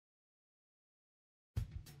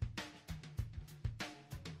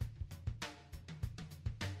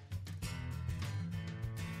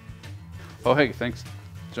Oh, hey, thanks,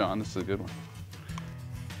 John. This is a good one.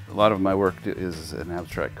 A lot of my work is an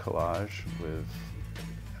abstract collage with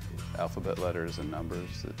alphabet letters and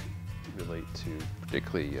numbers that relate to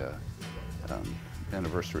particularly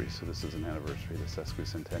anniversaries. So this is an anniversary, the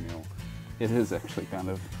Sesqui-Centennial. It is actually kind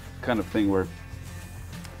of thing where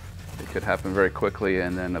it could happen very quickly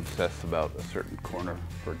and then obsess about a certain corner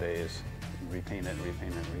for days, and repaint it, and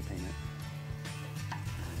repaint it, and repaint it.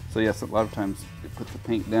 So yes, a lot of times you put the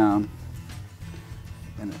paint down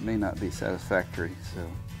and it may not be satisfactory, so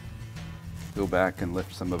go back and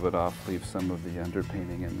lift some of it off, leave some of the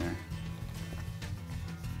underpainting in there.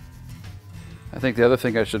 I think the other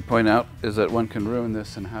thing I should point out is that one can ruin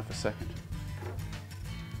this in half a second.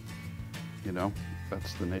 You know,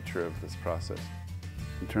 that's the nature of this process.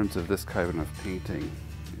 In terms of this kind of painting,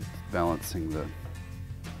 it's balancing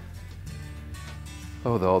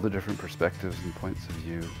all the different perspectives and points of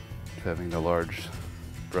view, having the large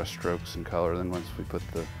brush strokes and color. Then once we put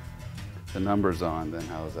the numbers on, then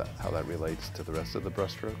how that relates to the rest of the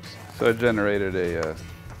brush strokes. So I generated a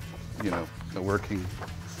working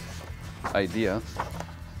idea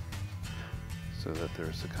so that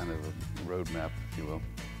there's a kind of a roadmap, if you will.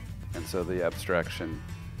 And so the abstraction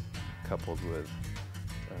coupled with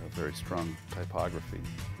very strong typography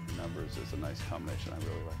and numbers is a nice combination. I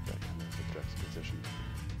really like that kind of juxtaposition.